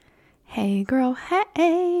Hey girl,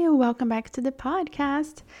 hey, welcome back to the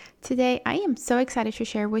podcast. Today I am so excited to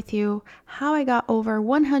share with you how I got over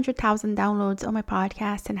 100,000 downloads on my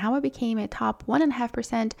podcast and how I became a top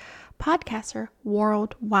 1.5% podcaster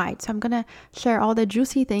worldwide. So I'm going to share all the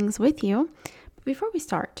juicy things with you. But before we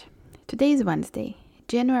start, today is Wednesday,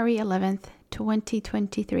 January 11th,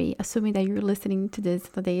 2023, assuming that you're listening to this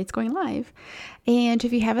the day it's going live. And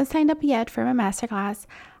if you haven't signed up yet for my masterclass,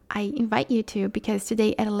 I invite you to, because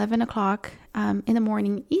today at 11 o'clock in the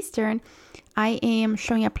morning Eastern, I am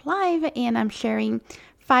showing up live and I'm sharing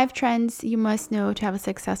 5 trends you must know to have a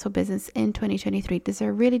successful business in 2023. These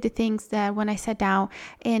are really the things that when I sat down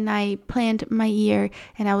and I planned my year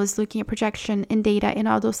and I was looking at projection and data and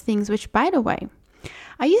all those things, which by the way,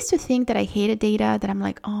 I used to think that I hated data, that I'm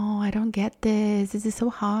like, oh, I don't get this. This is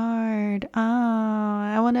so hard.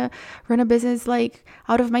 I want to run a business like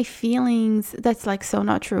out of my feelings. That's like so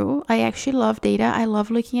not true. I actually love data. I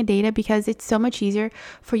love looking at data because it's so much easier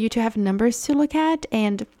for you to have numbers to look at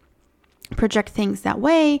and project things that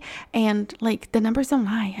way. And like the numbers don't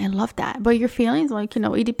lie. I love that. But your feelings, like,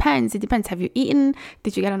 it depends. It depends. Have you eaten?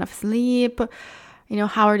 Did you get enough sleep?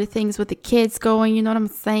 How are the things with the kids going? You know what I'm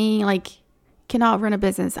saying? Like, cannot run a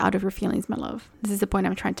business out of your feelings, my love. This is the point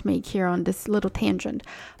I'm trying to make here on this little tangent.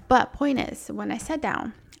 But point is, when I sat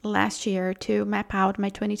down last year to map out my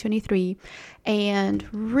 2023 and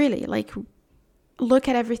really look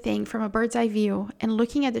at everything from a bird's eye view and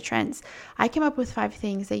looking at the trends, I came up with 5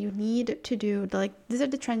 things that you need to do. These are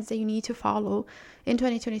the trends that you need to follow in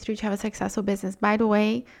 2023 to have a successful business. By the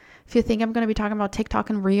way, if you think I'm going to be talking about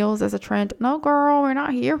TikTok and Reels as a trend, no, girl, we're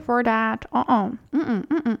not here for that.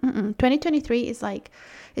 2023 is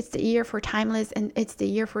it's the year for timeless and it's the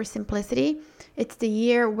year for simplicity. It's the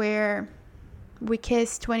year where we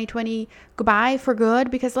kiss 2020 goodbye for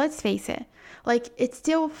good, because let's face it, it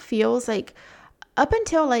still feels like up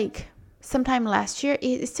until sometime last year,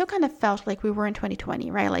 it still kind of felt like we were in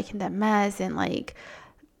 2020, right? In that mess and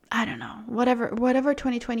I don't know, whatever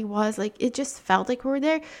 2020 was, it just felt like we were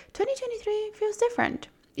there. 2023 feels different.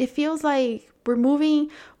 It feels like we're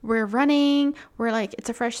moving, we're running, we're it's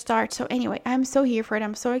a fresh start. So anyway, I'm so here for it.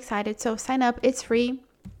 I'm so excited. So sign up, it's free.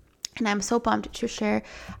 And I'm so pumped to share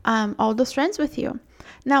all those trends with you.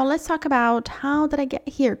 Now let's talk about how did I get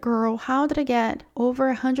here, girl? How did I get over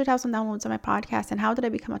 100,000 downloads on my podcast? And how did I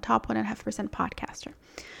become a top 1.5% podcaster?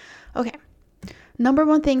 Okay. Number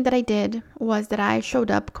one thing that I did was that I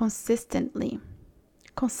showed up consistently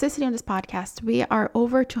on this podcast. We are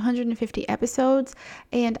over 250 episodes,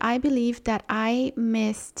 and I believe that I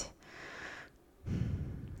missed,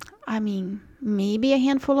 maybe a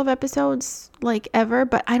handful of episodes ever,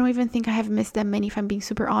 but I don't even think I have missed that many, if I'm being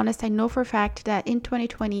super honest. I know for a fact that in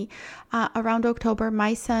 2020, around October,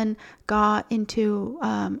 my son got into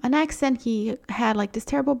an accident. He had this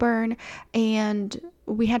terrible burn, and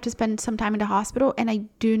we had to spend some time in the hospital. And I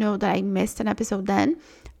do know that I missed an episode then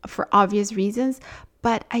for obvious reasons,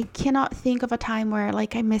 but I cannot think of a time where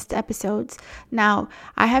I missed episodes. Now,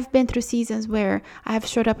 I have been through seasons where I have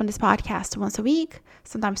showed up on this podcast once a week,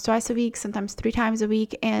 sometimes twice a week, sometimes 3 times a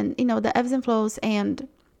week. And, the ebbs and flows and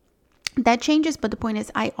that changes. But the point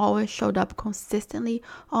is, I always showed up consistently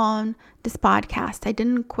on this podcast. I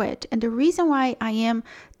didn't quit. And the reason why I am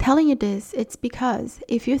telling you this, it's because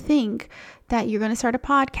if you think that you're going to start a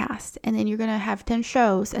podcast and then you're going to have 10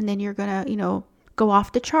 shows and then you're going to, go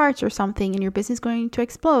off the charts or something and your business is going to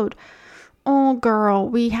explode. Oh girl,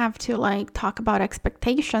 we have to talk about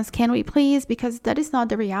expectations, can we please? Because that is not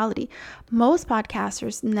the reality. Most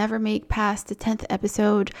podcasters never make past the 10th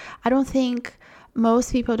episode. I don't think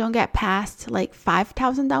most people don't get past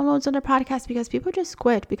 5,000 downloads on their podcast, because people just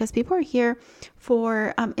quit, because people are here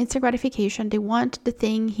for instant gratification. They want the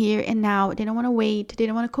thing here and now. They don't want to wait. They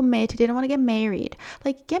don't want to commit. They don't want to get married.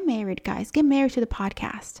 Get married, guys. Get married to the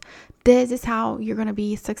podcast. This is how you're going to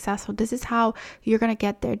be successful. This is how you're going to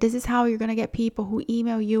get there. This is how you're going to get people who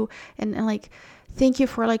email you and thank you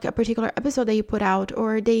for a particular episode that you put out,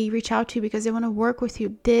 or they reach out to you because they want to work with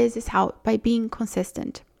you. This is how, by being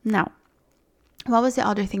consistent. Now, what was the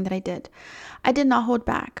other thing that I did? I did not hold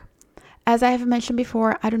back. As I have mentioned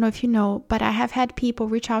before, I don't know if you know, but I have had people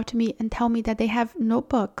reach out to me and tell me that they have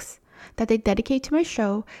notebooks that they dedicate to my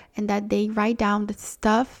show and that they write down the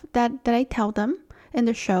stuff that I tell them in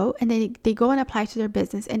the show, and they go and apply to their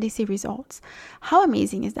business and they see results. How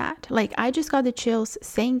amazing is that? I just got the chills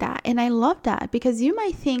saying that. And I love that, because you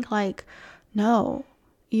might think no,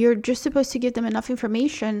 you're just supposed to give them enough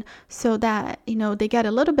information so that, they get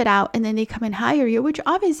a little bit out and then they come and hire you, which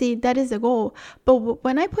obviously that is the goal. But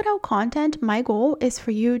when I put out content, my goal is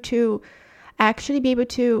for you to actually be able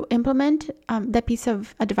to implement that piece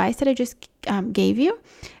of advice that I just gave you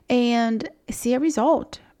and see a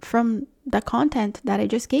result from the content that I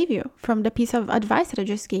just gave you, from the piece of advice that I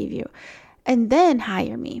just gave you, and then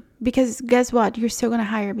hire me. Because guess what? You're still going to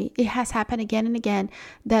hire me. It has happened again and again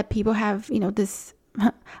that people have, this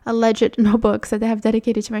alleged notebooks that they have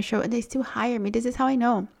dedicated to my show and they still hire me. This is how I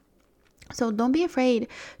know. So don't be afraid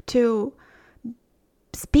to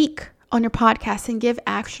speak on your podcast and give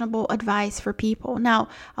actionable advice for people. Now,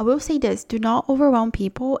 I will say this, do not overwhelm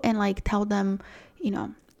people and tell them,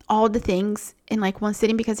 all the things in one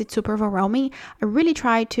sitting, because it's super overwhelming. I really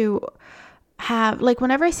try to have,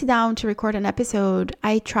 whenever I sit down to record an episode,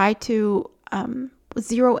 I try to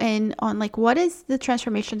zero in on what is the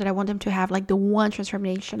transformation that I want them to have, the one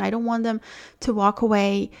transformation. I don't want them to walk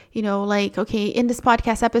away, okay, in this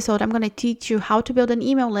podcast episode, I'm going to teach you how to build an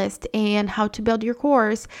email list and how to build your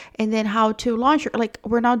course and then how to launch your,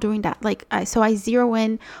 we're not doing that. So I zero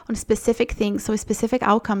in on specific things, so specific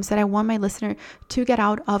outcomes that I want my listener to get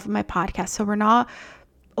out of my podcast. So we're not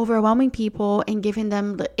overwhelming people and giving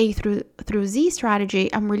them the A through Z strategy.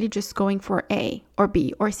 I'm really just going for A or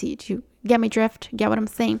B or C. To get my drift? Get what I'm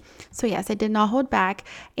saying? So yes, I did not hold back,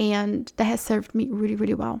 and that has served me really,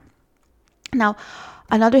 really well. Now,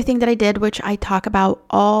 another thing that I did, which I talk about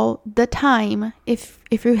all the time, if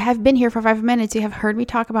you have been here for 5 minutes, you have heard me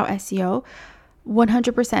talk about SEO.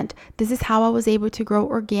 100%. This is how I was able to grow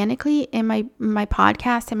organically in my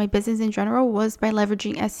podcast and my business in general, was by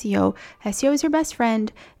leveraging SEO. SEO is your best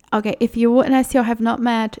friend. Okay, if you and SEO have not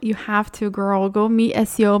met, you have to, girl. Go meet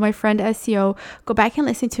SEO, my friend SEO. Go back and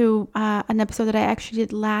listen to an episode that I actually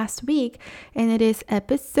did last week, and it is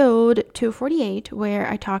episode 248, where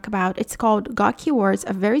I talk about, it's called Got Keywords,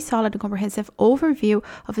 a very solid and comprehensive overview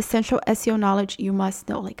of essential SEO knowledge you must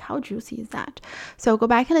know. How juicy is that? So go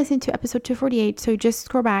back and listen to episode 248. So just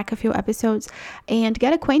scroll back a few episodes and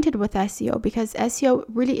get acquainted with SEO, because SEO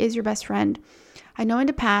really is your best friend. I know in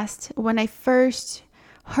the past, when I first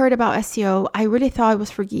heard about SEO, I really thought it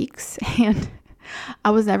was for geeks, and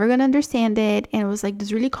I was never going to understand it, and it was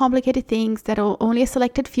these really complicated things that only a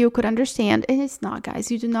selected few could understand. And it's not,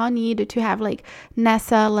 guys. You do not need to have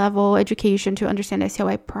NASA level education to understand SEO.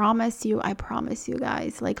 I promise you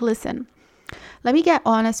guys. Listen, let me get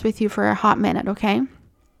honest with you for a hot minute, okay?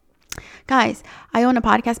 Guys, I own a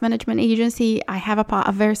podcast management agency. I have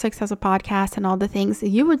a very successful podcast and all the things.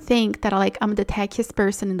 You would think that I'm the techiest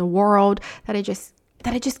person in the world, that I just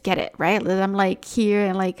get it, right? That I'm here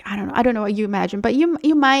and I don't know what you imagine, but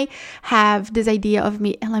you might have this idea of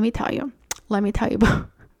me. And let me tell you,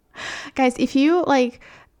 guys, if you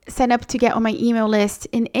sign up to get on my email list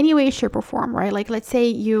in any way, shape, or form, right? Let's say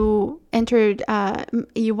you entered,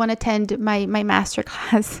 you want to attend my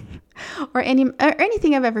masterclass or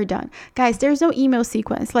anything I've ever done. Guys, there's no email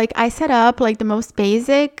sequence. I set up the most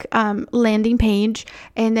basic landing page,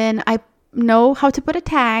 and then I know how to put a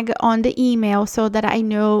tag on the email so that I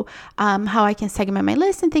know how I can segment my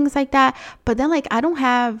list and things like that. But then I don't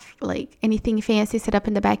have anything fancy set up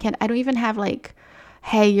in the back end. I don't even have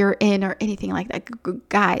hey, you're in or anything like that.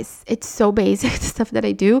 Guys, it's so basic, the stuff that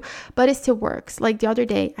I do, but it still works. The other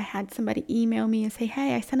day, I had somebody email me and say,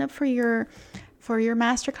 hey, I signed up for your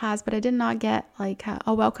masterclass, but I did not get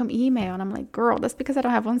a welcome email. And I'm like, girl, that's because I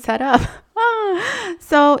don't have one set up.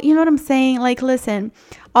 So you know what I'm saying? Listen,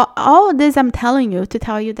 all of this I'm telling you to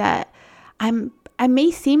tell you that I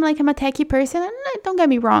may seem like I'm a techie person, and don't get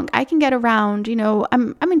me wrong, I can get around,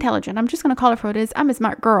 I'm intelligent. I'm just going to call it for what it is. I'm a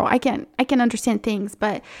smart girl. I can understand things,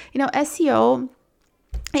 but SEO,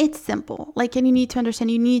 it's simple. And you need to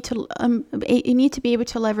understand, you need to be able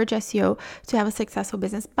to leverage SEO to have a successful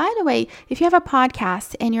business. By the way, if you have a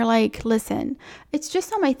podcast and you're listen, it's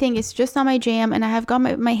just not my thing, it's just not my jam, and I have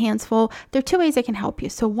got my hands full, there are 2 ways I can help you.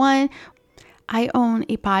 So one, I own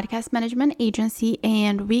a podcast management agency,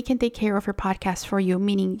 and we can take care of your podcast for you,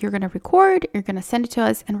 meaning you're going to record, you're going to send it to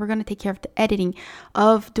us, and we're going to take care of the editing,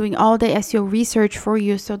 of doing all the SEO research for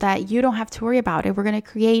you so that you don't have to worry about it. We're going to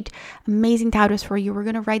create amazing titles for you. We're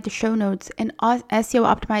going to write the show notes and SEO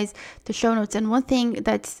optimize the show notes. And one thing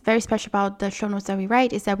that's very special about the show notes that we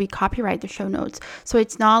write is that we copyright the show notes. So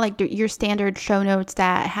it's not your standard show notes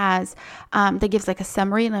that has, that gives a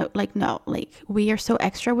summary. No, we are so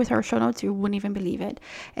extra with our show notes, you wouldn't even believe it.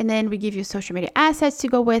 And then we give you social media assets to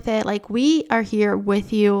go with it. We are here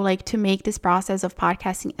with you to make this process of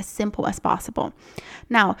podcasting as simple as possible.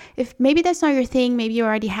 Now, if maybe that's not your thing, maybe you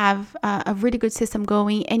already have a really good system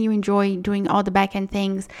going and you enjoy doing all the back end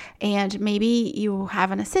things, and maybe you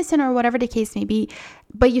have an assistant or whatever the case may be,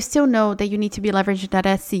 but you still know that you need to be leveraging that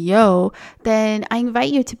SEO, then I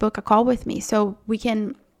invite you to book a call with me so we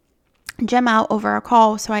can gem out over a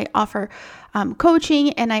call. So I offer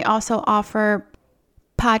coaching, and I also offer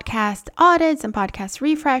podcast audits and podcast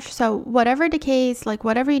refresh. So whatever the case, like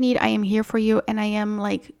whatever you need, I am here for you. And I am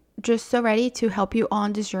like just so ready to help you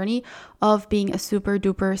on this journey of being a super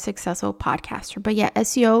duper successful podcaster. But yeah,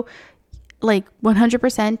 SEO, like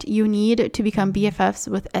 100%, you need to become BFFs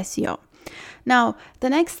with SEO. Now, the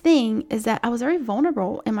next thing is that I was very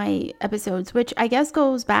vulnerable in my episodes, which I guess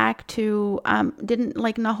goes back to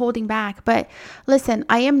not holding back. But listen,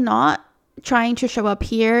 I am not trying to show up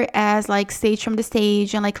here as like Sage from the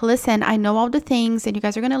Stage and like, listen, I know all the things and you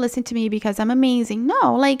guys are going to listen to me because I'm amazing.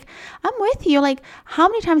 No, like I'm with you. Like, how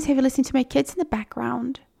many times have you listened to my kids in the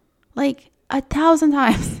background? Like 1,000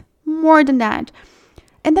 times, more than that.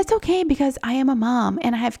 And that's okay, because I am a mom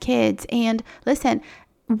and I have kids. And listen,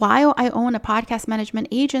 while I own a podcast management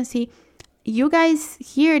agency, you guys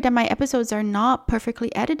hear that my episodes are not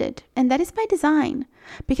perfectly edited. And that is by design,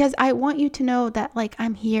 because I want you to know that like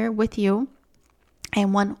I'm here with you. I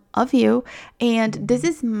am one of you, and this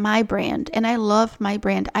is my brand, and I love my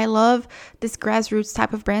brand. I love this grassroots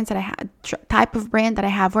type of brand that I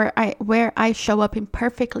have where I show up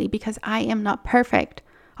imperfectly, because I am not perfect.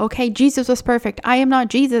 Okay, Jesus was perfect. I am not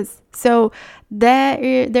Jesus. So there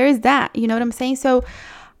is that, you know what I'm saying? So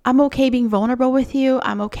I'm okay being vulnerable with you.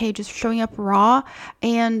 I'm okay just showing up raw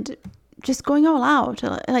and just going all out.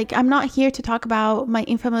 Like, I'm not here to talk about my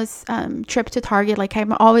infamous trip to Target. Like,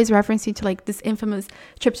 I'm always referencing to like this infamous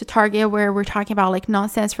trip to Target where we're talking about like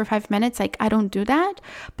nonsense for 5 minutes. Like, I don't do that.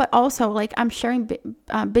 But also, like, I'm sharing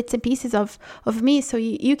bits and pieces of me, so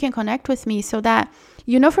you can connect with me, so that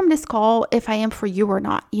you know from this call if I am for you or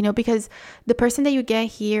not, you know, because the person that you get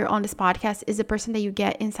here on this podcast is the person that you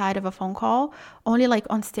get inside of a phone call, only like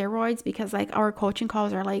on steroids, because like our coaching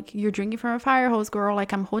calls are like, you're drinking from a fire hose, girl.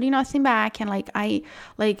 Like, I'm holding nothing back. And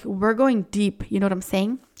we're going deep, you know what I'm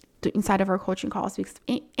saying, inside of our coaching calls, because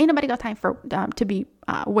ain't nobody got time for to be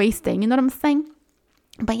wasting, you know what I'm saying?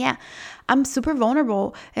 But yeah, I'm super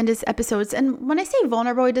vulnerable in these episodes. And when I say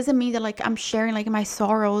vulnerable, it doesn't mean that like I'm sharing like my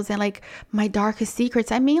sorrows and like my darkest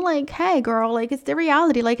secrets. I mean like, hey girl, like it's the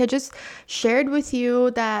reality. Like I just shared with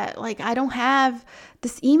you that like I don't have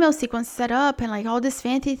this email sequence set up and like all this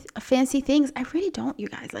fancy things. I really don't, you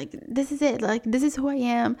guys. Like, this is it. Like, this is who I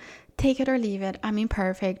am. Take it or leave it. I'm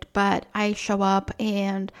imperfect, but I show up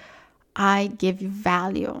and I give you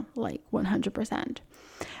value, like 100%.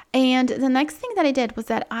 And the next thing that I did was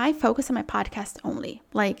that I focused on my podcast only.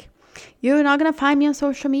 Like, you're not going to find me on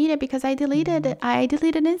social media because I deleted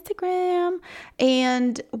Instagram.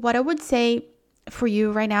 And what I would say for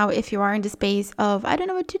you right now, if you are in the space of, I don't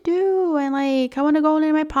know what to do, and like, I want to go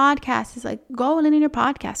in my podcast, is like, go in your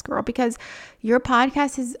podcast, girl, because your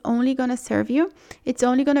podcast is only going to serve you. It's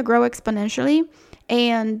only going to grow exponentially.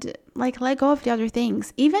 And like, let go of the other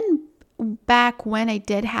things. Even back when I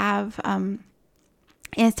did have,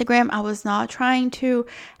 Instagram, I was not trying to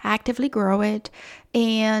actively grow it,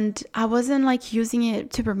 and I wasn't like using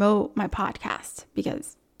it to promote my podcast,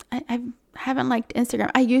 because I haven't liked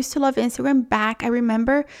Instagram. I used to love Instagram back. I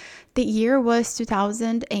remember the year was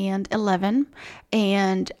 2011,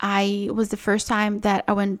 and I was the first time that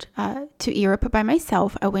I went to Europe by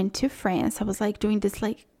myself. I went to France. I was like doing this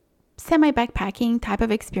like semi backpacking type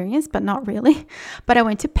of experience, but not really. But I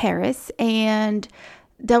went to Paris, and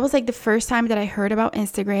that was like the first time that I heard about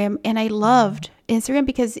Instagram, and I loved Instagram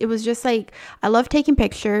because it was just like, I love taking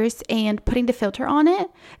pictures and putting the filter on it.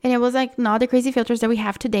 And it was like not the crazy filters that we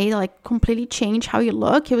have today that like completely change how you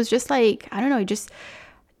look. It was just like, I don't know, it just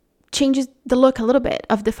changes the look a little bit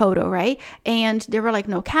of the photo, right? And there were like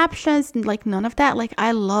no captions, like none of that. Like,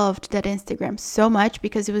 I loved that Instagram so much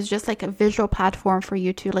because it was just like a visual platform for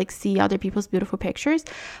you to like see other people's beautiful pictures.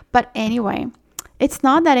 But anyway, it's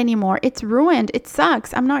not that anymore. It's ruined. It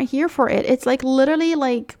sucks. I'm not here for it. It's like literally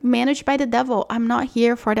like managed by the devil. I'm not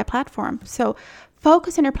here for that platform. So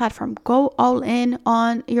focus on your platform. Go all in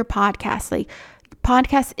on your podcast. Like,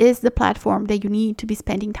 podcast is the platform that you need to be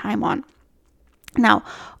spending time on. Now,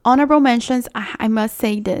 honorable mentions, I must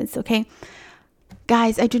say this, okay?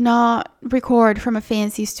 Guys, I do not record from a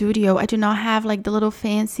fancy studio. I do not have like the little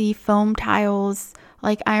fancy foam tiles.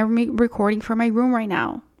 Like, I'm recording from my room right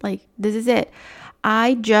now. Like, this is it.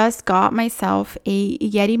 I just got myself a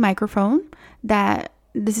Yeti microphone that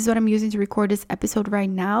this is what I'm using to record this episode right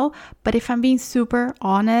now. But if I'm being super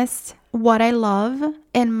honest, what I love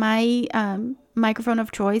and my microphone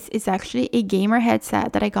of choice is actually a gamer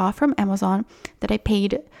headset that I got from Amazon that I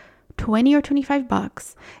paid $20 or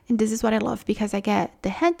 $25. And this is what I love because I get the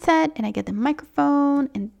headset and I get the microphone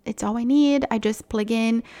and it's all I need. I just plug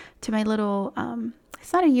in to my little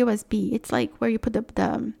it's not a USB. It's like where you put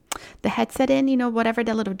the headset in, you know, whatever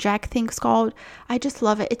that little jack thing's called. I just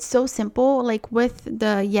love it. It's so simple. Like with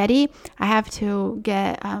the Yeti, I have to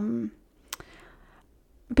get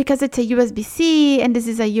because it's a USB-C and this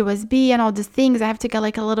is a USB and all these things, I have to get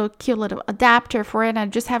like a little cute little adapter for it. And I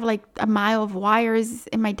just have like a mile of wires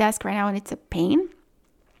in my desk right now, and it's a pain.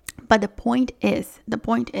 But the point is,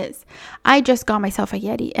 I just got myself a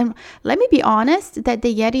Yeti. And let me be honest that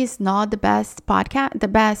the Yeti is not the best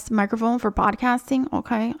microphone for podcasting.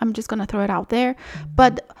 Okay. I'm just going to throw it out there.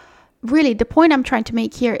 But really, the point I'm trying to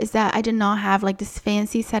make here is that I did not have like this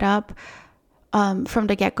fancy setup from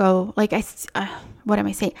the get-go. Like what am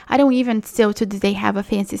I saying? I don't even still to this day have a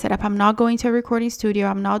fancy setup. I'm not going to a recording studio.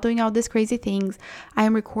 I'm not doing all these crazy things.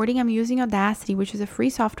 I'm using Audacity, which is a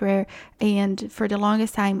free software. And for the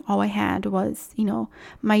longest time, all I had was, you know,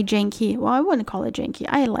 my janky, well, I wouldn't call it janky.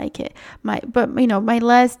 I like it. My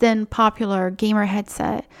less than popular gamer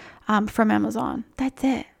headset from Amazon. That's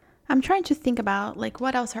it. I'm trying to think about like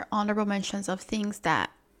what else are honorable mentions of things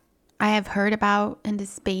that I have heard about in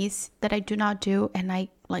this space that I do not do, and I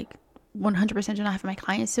like 100% do not have my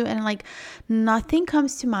clients do, and like nothing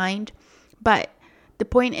comes to mind. But the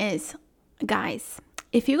point is, guys,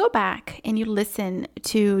 if you go back and you listen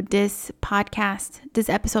to this podcast, this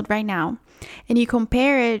episode right now, and you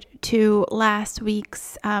compare it to last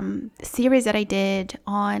week's series that I did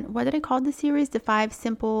on, what did I call the series? The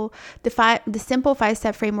simple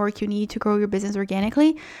 5-step framework you need to grow your business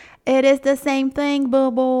organically. It is the same thing,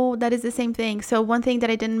 boo. That is the same thing. So one thing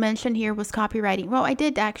that I didn't mention here was copywriting. Well, I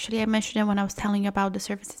did actually. I mentioned it when I was telling you about the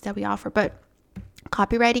services that we offer. But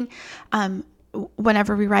copywriting,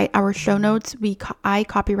 whenever we write our show notes, I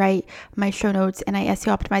copyright my show notes and I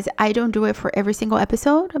SEO optimize it. I don't do it for every single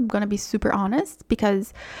episode. I'm going to be super honest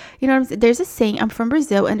because, you know, there's a saying, I'm from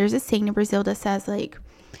Brazil, and there's a saying in Brazil that says like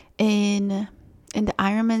in the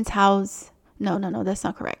Iron Man's house. No, that's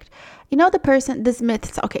not correct. You know, this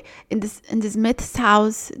myth's okay. In this myth's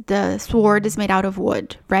house, the sword is made out of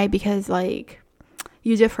wood, right? Because like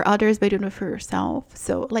you do it for others, but you don't do it for yourself.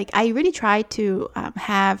 So like I really try to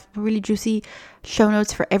have really juicy show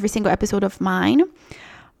notes for every single episode of mine.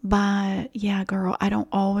 But yeah, girl, I don't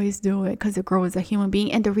always do it because the girl is a human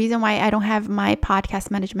being. And the reason why I don't have my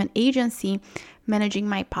podcast management agency managing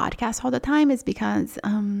my podcast all the time is because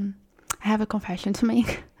I have a confession to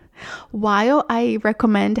make. While I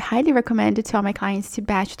highly recommend to all my clients to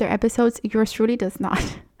batch their episodes, yours truly does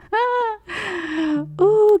not.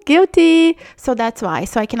 Ooh, guilty. So that's why.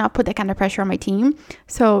 So I cannot put that kind of pressure on my team.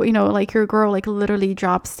 So, you know, like your girl like literally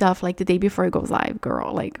drops stuff like the day before it goes live,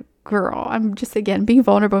 girl. Like, girl, I'm just, again, being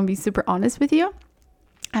vulnerable and being super honest with you.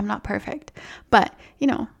 I'm not perfect. But, you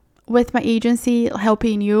know, with my agency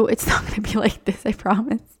helping you, it's not going to be like this, I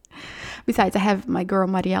promise. Besides, I have my girl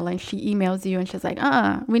Mariela, and she emails you and she's like,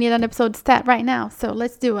 we need an episode stat right now. So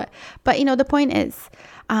let's do it. But, you know, the point is,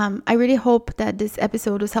 I really hope that this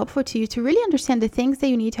episode was helpful to you to really understand the things that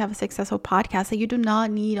you need to have a successful podcast. That you do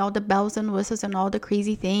not need all the bells and whistles and all the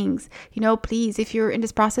crazy things. You know, please, if you're in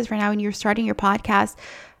this process right now and you're starting your podcast,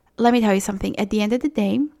 let me tell you something. At the end of the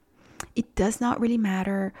day, it does not really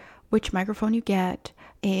matter which microphone you get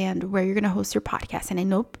and where you're going to host your podcast. And I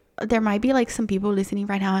know there might be like some people listening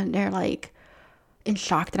right now and they're like in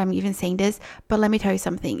shock that I'm even saying this, but let me tell you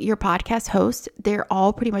something. Your podcast hosts, they're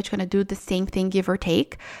all pretty much going to do the same thing, give or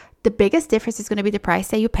take. The biggest difference is going to be the price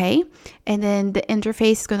that you pay, and then the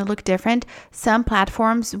interface is going to look different. Some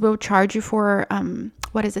platforms will charge you for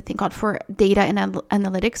what is the thing called, for data and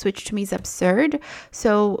analytics, which to me is absurd.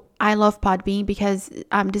 So I love Podbean because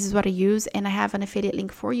this is what I use, and I have an affiliate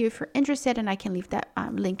link for you if you're interested, and I can leave that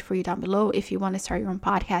linked for you down below if you want to start your own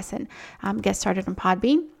podcast and get started on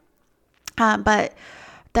Podbean. But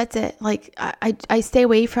that's it. Like I stay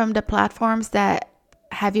away from the platforms that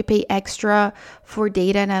have you pay extra for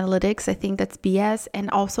data and analytics. I think that's BS. And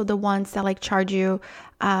also the ones that like charge you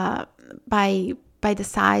by the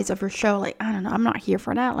size of your show. Like, I don't know, I'm not here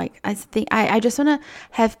for that. Like, I just want to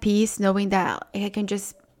have peace knowing that I can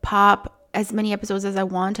just pop as many episodes as I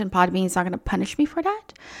want, and Podbean is not going to punish me for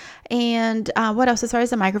that. And what else? As far as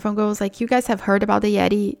the microphone goes, like, you guys have heard about the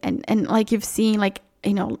Yeti, and like you've seen, like,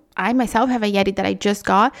 you know, I myself have a Yeti that I just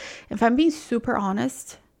got. If I'm being super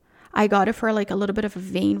honest, I got it for like a little bit of a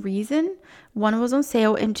vain reason. One, was on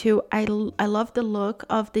sale, and two, I love the look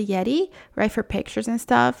of the Yeti, right, for pictures and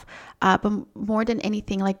stuff. But more than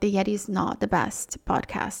anything, like, the Yeti is not the best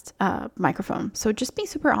podcast microphone. So just being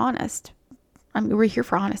super honest. We're here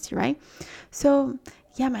for honesty, right? So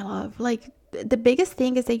yeah, my love, like, the biggest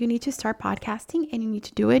thing is that you need to start podcasting, and you need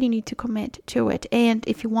to do it. You need to commit to it. And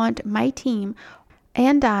if you want my team,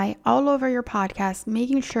 and I all over your podcast,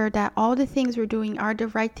 making sure that all the things we're doing are the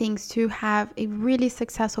right things to have a really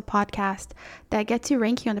successful podcast that gets you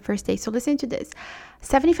ranking on the first day. So listen to this.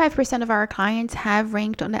 75% of our clients have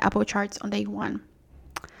ranked on the Apple charts on day one.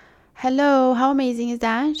 Hello, how amazing is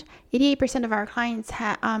that? 88% of our clients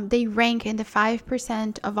they rank in the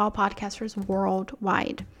 5% of all podcasters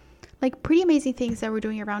worldwide. Like, pretty amazing things that we're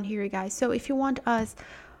doing around here, you guys. So if you want us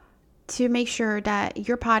to make sure that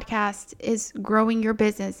your podcast is growing your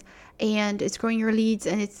business and it's growing your leads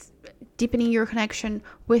and it's deepening your connection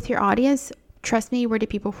with your audience, trust me, we're the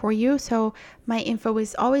people for you. So my info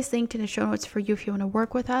is always linked in the show notes for you if you want to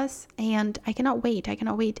work with us. And I cannot wait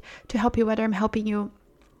to help you, whether I'm helping you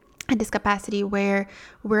in this capacity where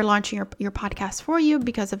we're launching your podcast for you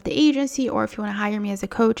because of the agency, or if you want to hire me as a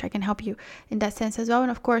coach, I can help you in that sense as well.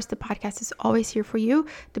 And of course, the podcast is always here for you.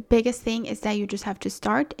 The biggest thing is that you just have to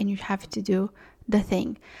start and you have to do the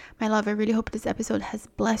thing. My love, I really hope this episode has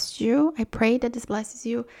blessed you. I pray that this blesses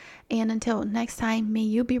you. And until next time, may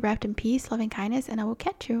you be wrapped in peace, love, and kindness. And I will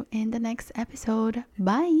catch you in the next episode.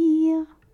 Bye.